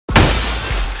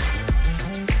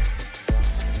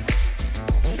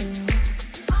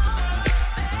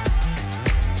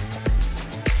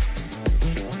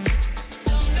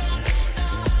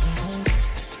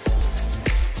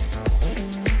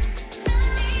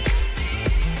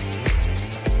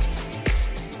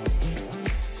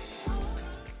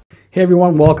Hey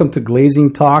everyone, welcome to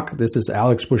Glazing Talk. This is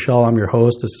Alex Bushell. I'm your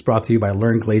host. This is brought to you by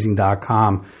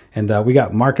LearnGlazing.com. And we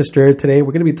got Marcus Dreher today.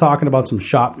 We're going to be talking about some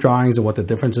shop drawings and what the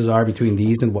differences are between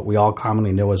these and what we all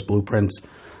commonly know as blueprints.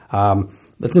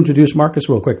 Let's introduce Marcus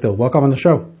real quick, though. Welcome on the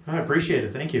show. I appreciate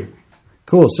it. Thank you.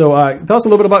 Cool. So tell us a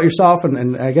little bit about yourself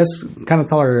and I guess kind of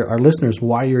tell our listeners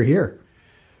why you're here.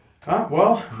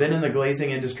 Well, been in the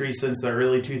glazing industry since the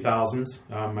early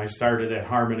 2000s. I started at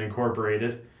Harman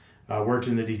Incorporated. Worked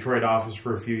in the Detroit office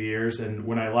for a few years, and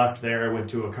when I left there, I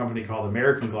went to a company called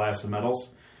American Glass and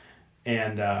Metals,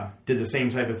 and did the same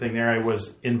type of thing there. I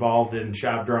was involved in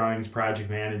shop drawings, project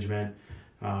management,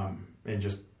 and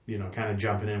just kind of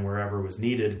jumping in wherever was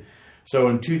needed. So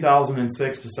in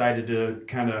 2006, decided to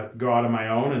kind of go out on my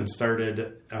own and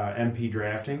started MP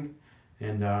drafting,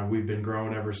 and we've been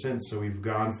growing ever since. So we've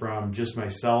gone from just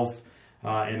myself in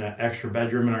an extra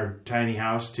bedroom in our tiny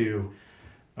house to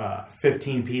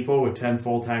 15 people with 10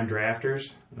 full-time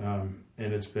drafters, and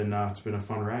it's been a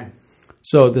fun ride.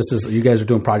 So you guys are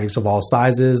doing projects of all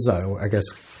sizes. I guess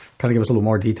kind of give us a little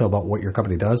more detail about what your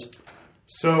company does.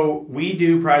 So we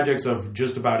do projects of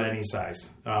just about any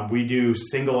size. We do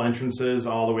single entrances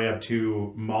all the way up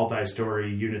to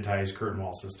multi-story unitized curtain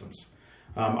wall systems.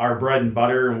 Our bread and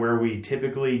butter and where we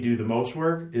typically do the most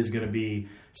work is going to be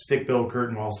stick-built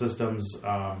curtain wall systems,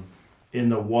 in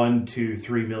the $1 to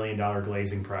 $3 million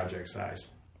glazing project size.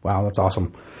 Wow, that's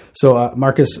awesome. So,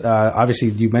 Marcus, obviously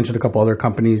you mentioned a couple other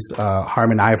companies.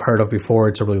 Harman I've heard of before.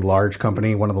 It's a really large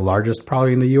company, one of the largest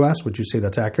probably in the U.S. Would you say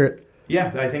that's accurate?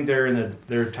 Yeah, I think they're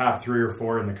they're top 3 or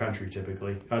 4 in the country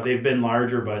typically. They've been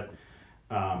larger, but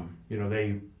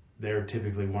they're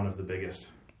typically one of the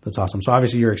biggest. That's awesome. So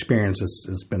obviously your experience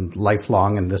has been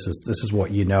lifelong, and this is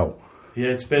what you know.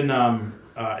 Yeah, it's been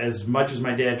as much as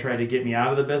my dad tried to get me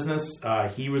out of the business,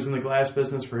 he was in the glass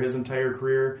business for his entire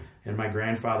career, and my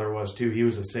grandfather was too. He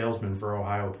was a salesman for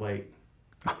Ohio Plate.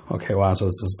 Okay, wow. So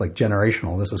this is like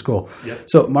generational. This is cool. Yep.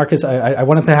 So, Marcus, I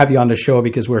wanted to have you on the show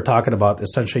because we're talking about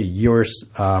essentially your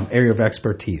area of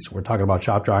expertise. We're talking about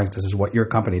shop drawings. This is what your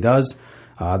company does.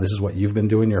 This is what you've been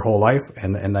doing your whole life.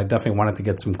 And I definitely wanted to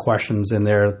get some questions in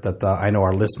there that I know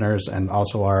our listeners and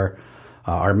also our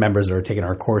members that are taking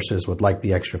our courses would like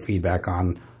the extra feedback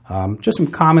on. Just some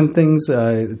common things,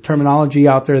 terminology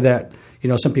out there that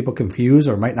some people confuse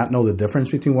or might not know the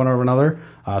difference between one or another.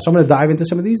 So I'm going to dive into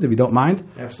some of these if you don't mind.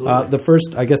 Absolutely. The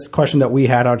first, I guess, question that we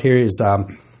had out here is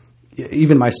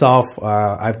even myself,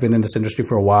 I've been in this industry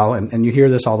for a while, and you hear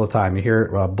this all the time. You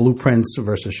hear blueprints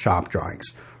versus shop drawings,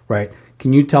 right?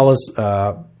 Can you tell us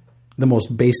the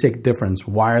most basic difference?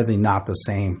 Why are they not the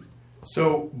same?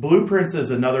 So blueprints is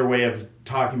another way of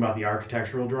talking about the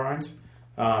architectural drawings.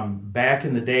 Back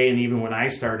in the day, and even when I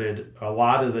started, a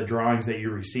lot of the drawings that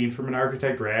you received from an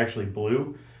architect were actually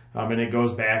blue, and it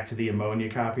goes back to the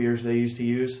ammonia copiers they used to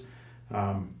use,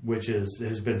 which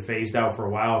has been phased out for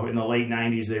a while. In the late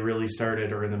 90s, they really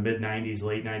started, or in the mid-90s,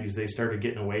 late 90s, they started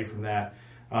getting away from that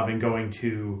and going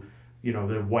to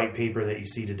the white paper that you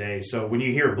see today. So when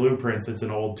you hear blueprints, it's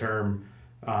an old term.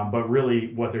 But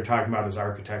really what they're talking about is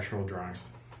architectural drawings.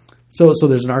 So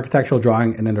there's an architectural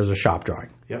drawing and then there's a shop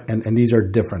drawing. Yep. And these are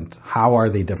different. How are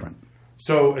they different?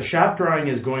 So a shop drawing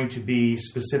is going to be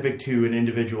specific to an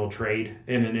individual trade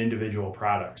and an individual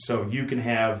product. So you can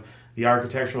have the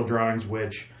architectural drawings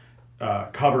which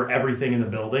cover everything in the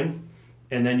building.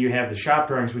 And then you have the shop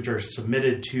drawings which are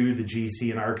submitted to the GC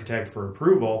and architect for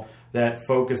approval that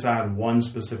focus on one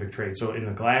specific trade. So in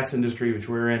the glass industry, which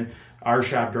we're in, our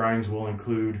shop drawings will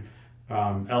include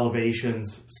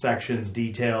elevations, sections,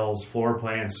 details, floor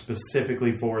plans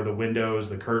specifically for the windows,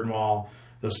 the curtain wall,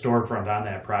 the storefront on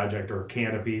that project, or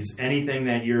canopies. Anything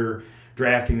that you're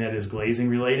drafting that is glazing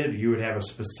related, you would have a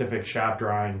specific shop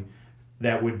drawing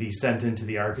that would be sent into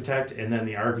the architect, and then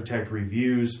the architect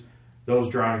reviews those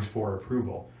drawings for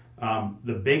approval.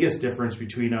 The biggest difference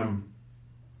between them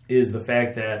is the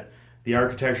fact that the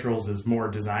architecturals is more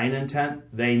design intent.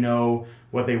 They know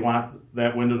what they want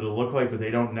that window to look like, but they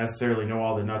don't necessarily know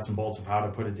all the nuts and bolts of how to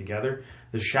put it together.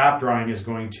 The shop drawing is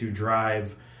going to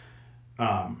drive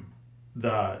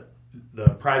the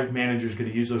project manager is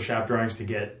going to use those shop drawings to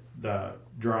get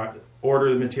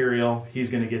order the material.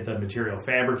 He's going to get the material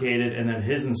fabricated, and then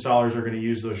his installers are going to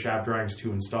use those shop drawings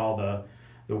to install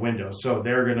the window. So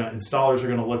installers are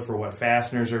going to look for what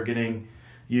fasteners are getting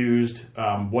used,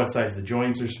 what size the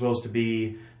joints are supposed to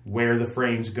be, where the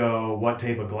frames go, what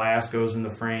type of glass goes in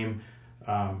the frame.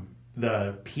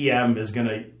 The PM is going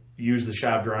to use the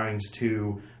shop drawings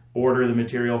to order the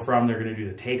material from. They're going to do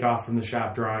the takeoff from the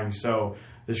shop drawings. So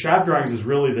the shop drawings is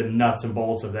really the nuts and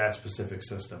bolts of that specific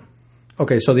system.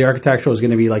 Okay, so the architectural is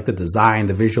going to be like the design,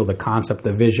 the visual, the concept,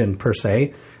 the vision per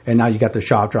se, and now you got the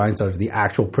shop drawings that are the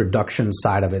actual production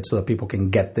side of it so that people can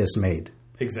get this made.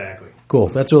 Exactly. Cool.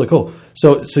 That's really cool.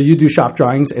 So you do shop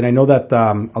drawings, and I know that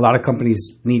a lot of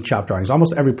companies need shop drawings.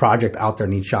 Almost every project out there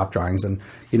needs shop drawings, and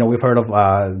we've heard of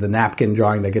the napkin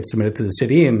drawing that gets submitted to the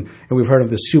city, and we've heard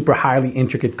of the super highly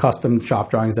intricate custom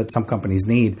shop drawings that some companies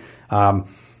need.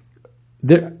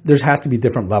 There has to be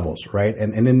different levels, right?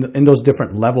 And in those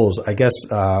different levels, I guess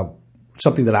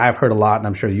something that I've heard a lot, and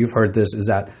I'm sure you've heard this, is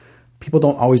that people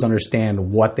don't always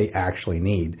understand what they actually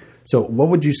need. So what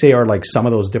would you say are like some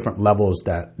of those different levels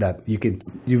that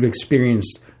you've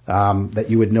experienced that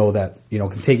you would know that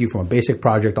can take you from a basic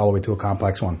project all the way to a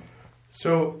complex one?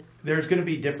 So there's going to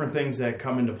be different things that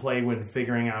come into play when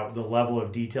figuring out the level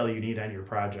of detail you need on your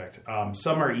project.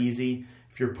 Some are easy.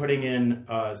 If you're putting in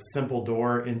a simple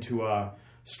door into a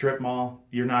strip mall,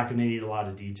 you're not going to need a lot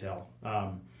of detail.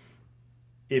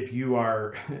 If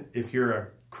you're a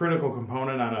critical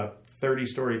component on a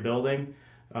 30-story building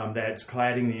that's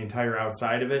cladding the entire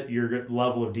outside of it, your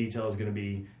level of detail is going to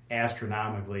be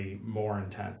astronomically more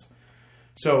intense.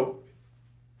 So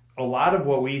a lot of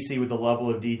what we see with the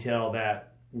level of detail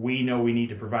that we know we need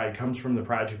to provide comes from the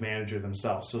project manager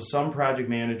themselves. So some project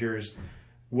managers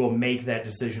will make that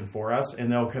decision for us, and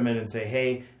they'll come in and say,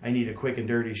 hey, I need a quick and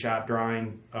dirty shop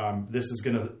drawing. This is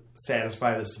going to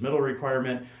satisfy the submittal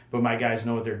requirement, but my guys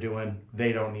know what they're doing.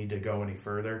 They don't need to go any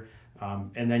further.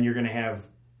 And then you're going to have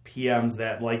PMs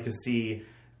that like to see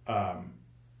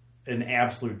an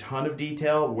absolute ton of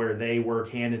detail where they work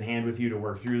hand in hand with you to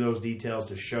work through those details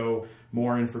to show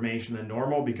more information than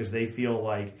normal, because they feel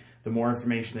like the more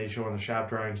information they show on the shop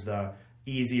drawings, the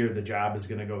easier the job is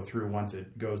going to go through once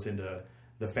it goes into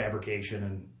the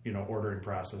fabrication and ordering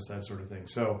process, that sort of thing.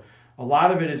 So a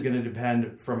lot of it is going to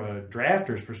depend from a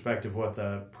drafter's perspective what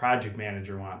the project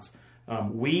manager wants.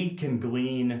 We can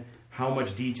glean how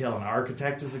much detail an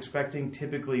architect is expecting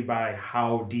typically by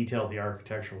how detailed the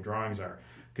architectural drawings are.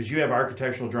 Because you have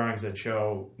architectural drawings that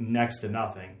show next to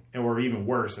nothing, or even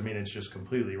worse, it's just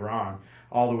completely wrong,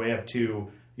 all the way up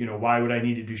to, why would I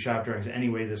need to do shop drawings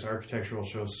anyway? This architectural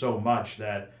shows so much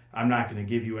that I'm not going to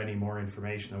give you any more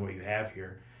information than what you have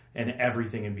here, and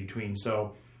everything in between.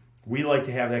 So we like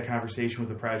to have that conversation with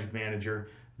the project manager.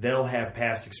 They'll have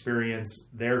past experience.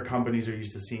 Their companies are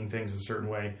used to seeing things a certain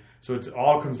way. So it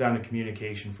all comes down to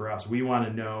communication for us. We want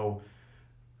to know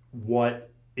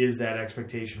what is that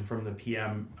expectation from the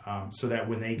PM so that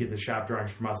when they get the shop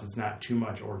drawings from us, it's not too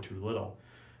much or too little.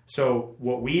 So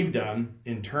what we've done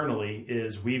internally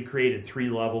is we've created 3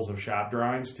 levels of shop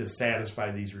drawings to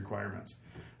satisfy these requirements.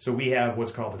 So we have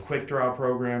what's called a quick draw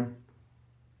program.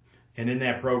 And in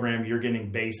that program, you're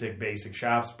getting basic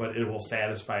shops, but it will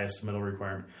satisfy a submittal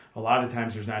requirement. A lot of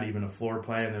times there's not even a floor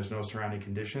plan. There's no surrounding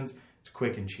conditions. It's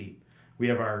quick and cheap. We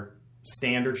have our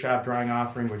standard shop drawing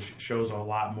offering, which shows a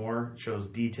lot more. It shows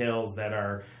details that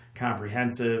are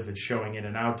comprehensive. It's showing in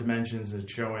and out dimensions.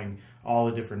 It's showing all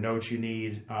the different notes you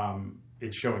need.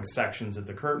 It's showing sections at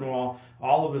the curtain wall,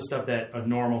 all of the stuff that a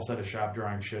normal set of shop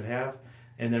drawings should have.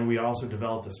 And then we also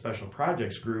developed a special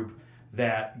projects group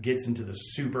that gets into the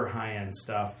super high-end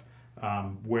stuff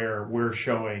where we're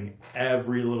showing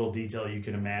every little detail you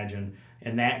can imagine.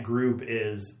 And that group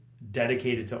is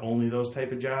dedicated to only those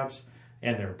type of jobs,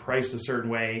 and they're priced a certain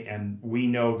way. And we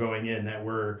know going in that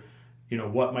we're,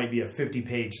 what might be a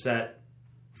 50-page set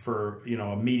for,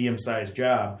 a medium-sized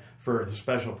job, for the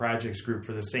special projects group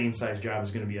for the same size job is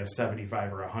going to be a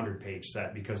 75 or 100-page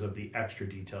set because of the extra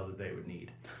detail that they would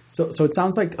need. So it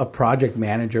sounds like a project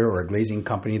manager or a glazing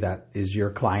company that is your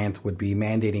client would be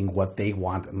mandating what they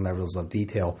want in levels of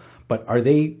detail. But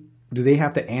do they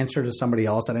have to answer to somebody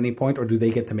else at any point, or do they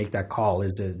get to make that call?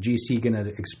 Is a GC going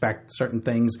to expect certain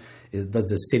things? Does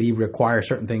the city require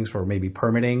certain things for maybe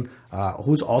permitting?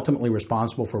 Who's ultimately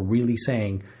responsible for really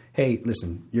saying, hey,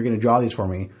 listen, you're going to draw these for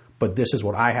me, but this is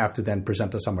what I have to then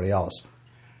present to somebody else?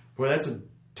 Well, that's a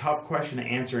tough question to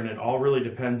answer, and it all really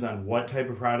depends on what type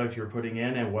of product you're putting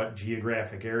in and what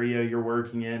geographic area you're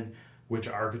working in, which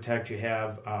architect you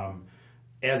have.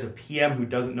 As a PM who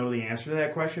doesn't know the answer to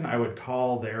that question, I would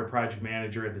call their project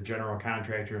manager at the general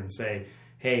contractor and say,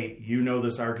 hey,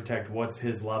 this architect, what's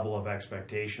his level of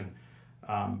expectation?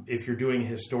 If you're doing a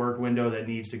historic window that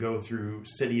needs to go through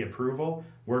city approval,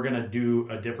 we're going to do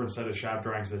a different set of shop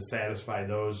drawings that satisfy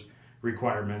those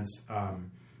requirements.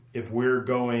 If we're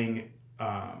doing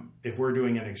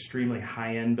an extremely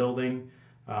high-end building,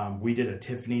 we did a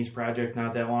Tiffany's project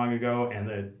not that long ago, and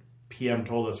the PM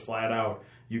told us flat out,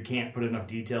 you can't put enough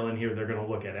detail in here. They're going to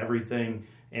look at everything,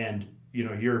 and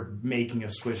you're making a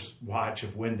Swiss watch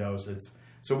of windows.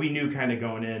 So we knew kind of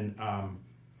going in,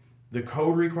 The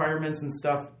code requirements and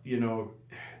stuff,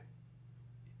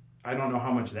 I don't know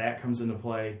how much that comes into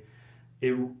play.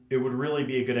 It would really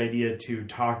be a good idea to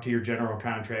talk to your general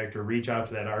contractor, reach out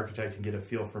to that architect and get a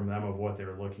feel from them of what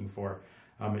they're looking for.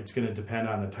 It's going to depend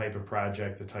on the type of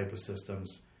project, the type of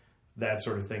systems, that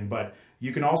sort of thing. But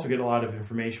you can also get a lot of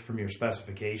information from your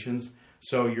specifications.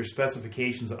 So your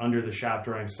specifications under the shop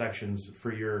drawing sections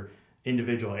for your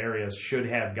individual areas should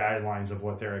have guidelines of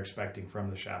what they're expecting from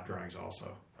the shop drawings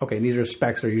also. Okay, and these are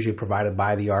specs that are usually provided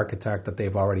by the architect that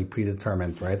they've already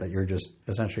predetermined, right? That you're just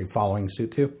essentially following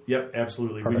suit to? Yep,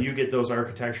 absolutely. Perfect. When you get those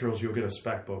architecturals, you'll get a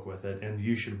spec book with it, and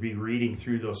you should be reading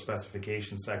through those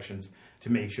specification sections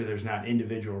to make sure there's not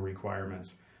individual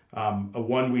requirements.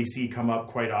 One we see come up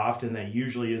quite often that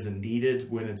usually isn't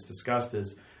needed when it's discussed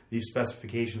is these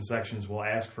specification sections will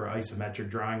ask for isometric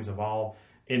drawings of all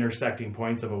intersecting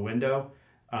points of a window.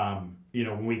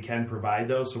 We can provide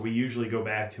those, so we usually go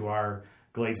back to our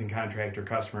glazing contractor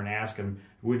customer and ask them,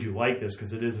 would you like this?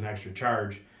 Because it is an extra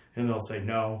charge. And they'll say,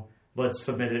 no, let's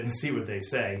submit it and see what they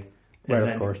say. And right,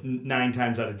 then of course. 9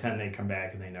 times out of 10, they come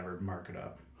back and they never mark it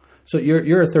up. So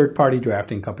you're a third-party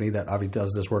drafting company that obviously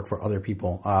does this work for other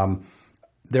people.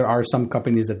 There are some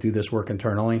companies that do this work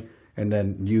internally, and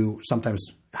then you sometimes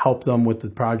help them with the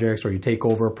projects or you take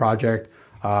over a project.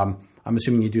 I'm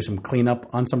assuming you do some cleanup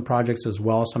on some projects as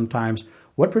well sometimes.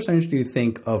 What percentage do you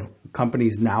think of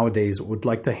companies nowadays would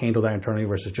like to handle that internally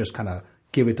versus just kind of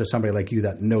give it to somebody like you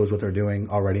that knows what they're doing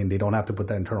already and they don't have to put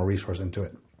that internal resource into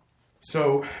it?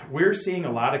 So we're seeing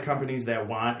a lot of companies that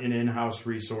want an in-house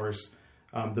resource.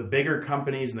 The bigger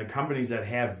companies and the companies that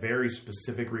have very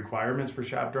specific requirements for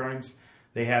shop drawings,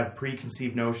 they have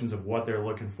preconceived notions of what they're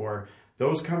looking for.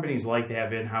 Those companies like to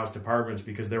have in-house departments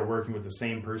because they're working with the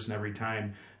same person every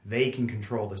time. They can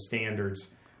control the standards.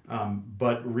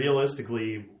 But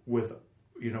realistically,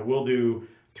 we'll do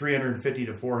 350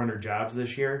 to 400 jobs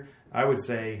this year. I would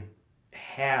say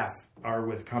half are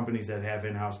with companies that have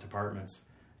in-house departments,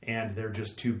 and they're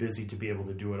just too busy to be able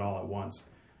to do it all at once.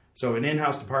 So an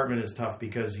in-house department is tough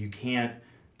because you can't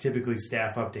typically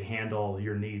staff up to handle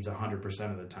your needs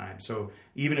 100% of the time. So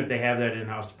even if they have that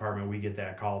in-house department, we get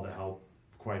that call to help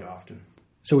quite often.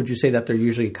 So would you say that they're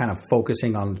usually kind of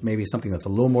focusing on maybe something that's a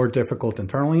little more difficult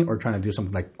internally or trying to do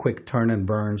something like quick turn and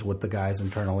burns with the guys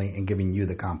internally and giving you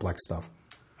the complex stuff?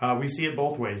 We see it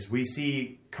both ways. We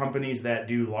see companies that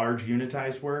do large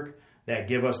unitized work that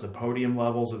give us the podium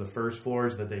levels or the first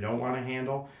floors that they don't want to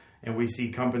handle. And we see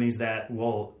companies that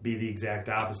will be the exact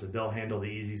opposite. They'll handle the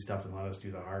easy stuff and let us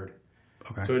do the hard.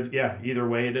 Okay. So, yeah, either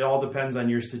way, it all depends on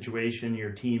your situation,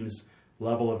 your team's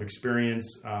level of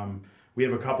experience. We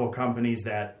have a couple of companies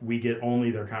that we get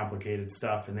only their complicated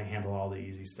stuff and they handle all the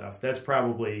easy stuff. It's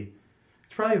probably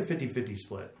a 50-50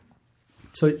 split.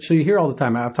 So you hear all the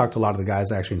time, I've talked to a lot of the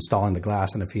guys actually installing the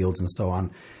glass in the fields and so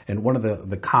on, and one of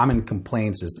the common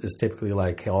complaints is typically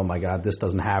like, oh my God, this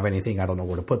doesn't have anything, I don't know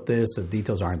where to put this, the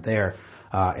details aren't there.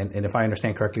 And if I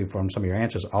understand correctly from some of your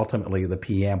answers, ultimately the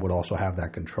PM would also have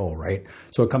that control, right?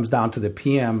 So it comes down to the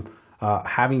PM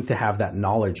having to have that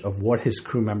knowledge of what his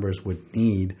crew members would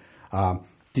need.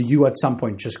 Do you at some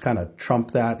point just kind of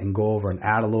trump that and go over and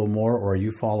add a little more, or are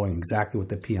you following exactly what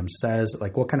the PM says?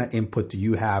 Like, what kind of input do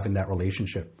you have in that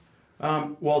relationship?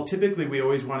 Well, typically we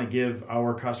always want to give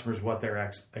our customers what they're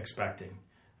expecting.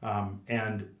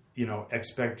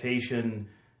 Expectation,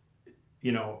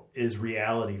 is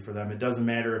reality for them. It doesn't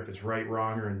matter if it's right,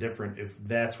 wrong, or indifferent. If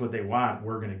that's what they want,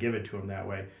 we're going to give it to them that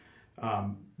way.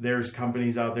 There's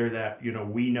companies out there that,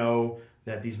 we know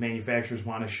that these manufacturers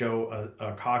want to show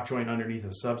a caulk joint underneath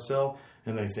a subsill,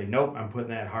 and they say, nope, I'm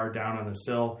putting that hard down on the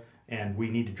sill, and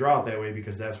we need to draw it that way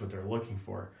because that's what they're looking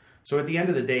for. So at the end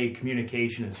of the day,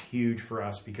 communication is huge for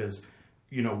us because,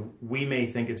 we may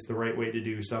think it's the right way to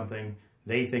do something,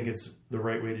 they think it's the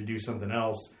right way to do something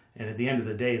else, and at the end of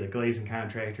the day, the glazing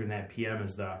contractor and that PM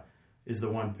is the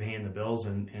one paying the bills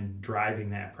and driving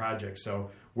that project.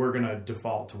 So we're going to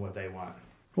default to what they want.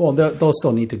 Well, they'll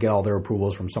still need to get all their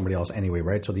approvals from somebody else anyway,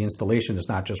 right? So the installation is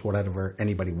not just whatever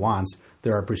anybody wants.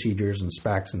 There are procedures and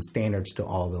specs and standards to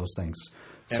all of those things.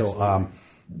 Absolutely. So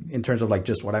in terms of like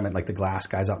just what I meant, like the glass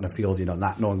guys out in the field,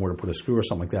 not knowing where to put a screw or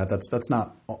something like that, that's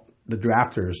not the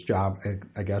drafter's job.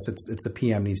 I guess it's the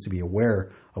PM needs to be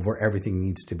aware of where everything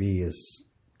needs to be is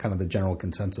kind of the general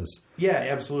consensus. Yeah,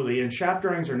 absolutely. And shop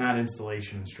drawings are not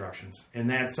installation instructions. And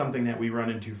that's something that we run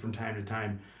into from time to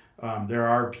time. There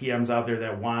are PMs out there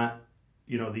that want,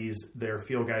 their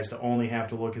field guys to only have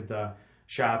to look at the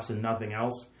shops and nothing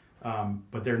else,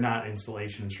 but they're not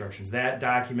installation instructions. That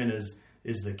document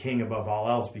is the king above all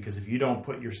else because if you don't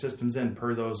put your systems in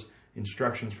per those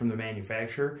instructions from the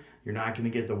manufacturer, you're not going to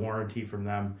get the warranty from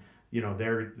them.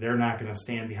 they're not going to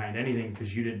stand behind anything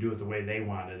because you didn't do it the way they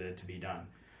wanted it to be done.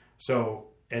 So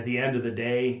at the end of the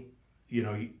day,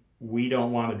 we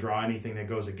don't want to draw anything that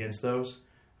goes against those.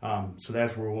 So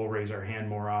that's where we'll raise our hand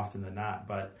more often than not.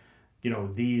 But,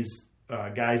 these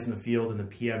guys in the field and the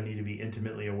PM need to be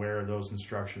intimately aware of those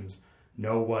instructions,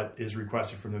 know what is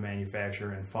requested from the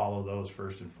manufacturer, and follow those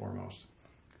first and foremost.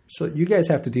 So you guys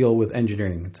have to deal with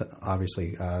engineering,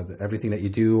 obviously, everything that you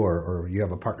do, or you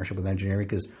have a partnership with engineering,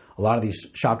 because a lot of these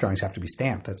shop drawings have to be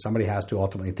stamped. That somebody has to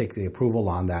ultimately take the approval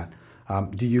on that.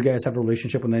 Do you guys have a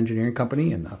relationship with an engineering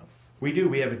company? And we do.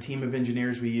 We have a team of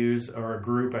engineers we use, or a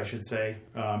group, I should say.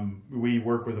 We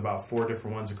work with about 4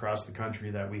 different ones across the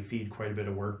country that we feed quite a bit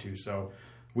of work to. So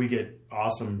we get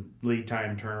awesome lead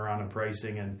time, turnaround, and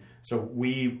pricing. And so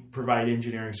we provide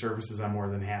engineering services on more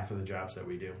than half of the jobs that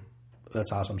we do.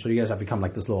 That's awesome. So you guys have become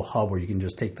like this little hub where you can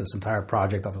just take this entire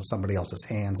project off of somebody else's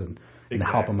hands and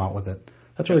help them out with it.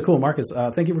 That's really cool. Marcus,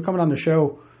 thank you for coming on the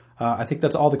show. I think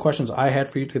that's all the questions I had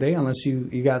for you today, unless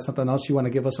you got something else you want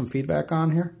to give us some feedback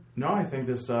on here? No, I think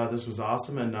this was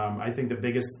awesome. And I think the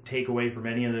biggest takeaway from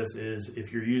any of this is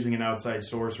if you're using an outside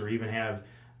source or even have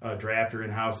a drafter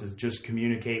in-house, is just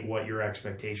communicate what your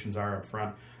expectations are up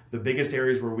front. The biggest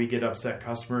areas where we get upset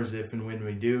customers, if and when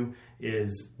we do,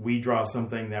 is we draw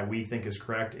something that we think is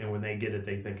correct, and when they get it,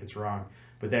 they think it's wrong.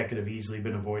 But that could have easily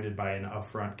been avoided by an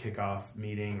upfront kickoff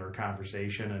meeting or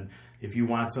conversation. And if you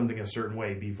want something a certain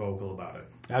way, be vocal about it.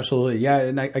 Absolutely. Yeah.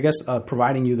 And I guess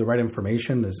providing you the right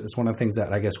information is one of the things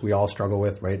that I guess we all struggle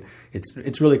with, right?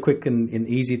 It's really quick and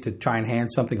easy to try and hand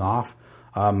something off.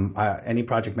 Any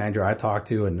project manager I talk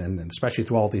to, and especially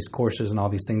through all these courses and all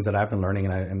these things that I've been learning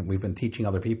and we've been teaching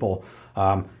other people,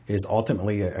 is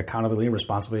ultimately accountability and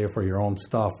responsibility for your own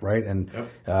stuff, right? And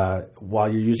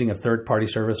while you're using a third-party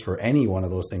service for any one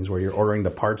of those things, where you're ordering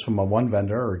the parts from one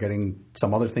vendor or getting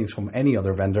some other things from any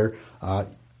other vendor,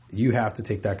 you have to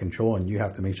take that control and you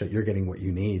have to make sure you're getting what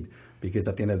you need, because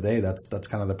at the end of the day, that's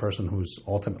kind of the person who's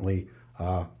ultimately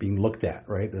being looked at,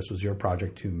 right? This was your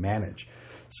project to manage.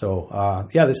 So,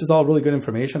 this is all really good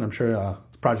information. I'm sure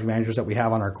project managers that we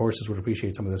have on our courses would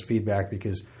appreciate some of this feedback,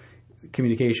 because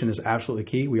communication is absolutely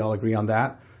key. We all agree on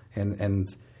that. And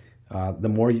the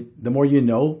more you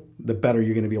know, the better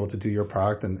you're going to be able to do your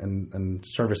product and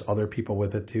service other people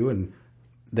with it too. And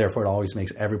therefore, it always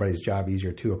makes everybody's job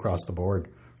easier too across the board.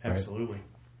 Right? Absolutely.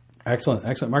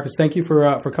 Excellent. Marcus, thank you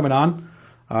for coming on.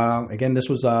 Again, this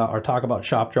was our talk about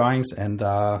shop drawings, and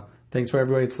thanks for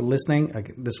everybody for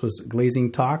listening. This was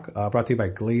Glazing Talk, brought to you by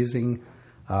Glazing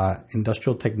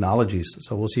Industrial Technologies.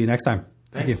 So we'll see you next time.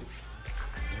 Thank you.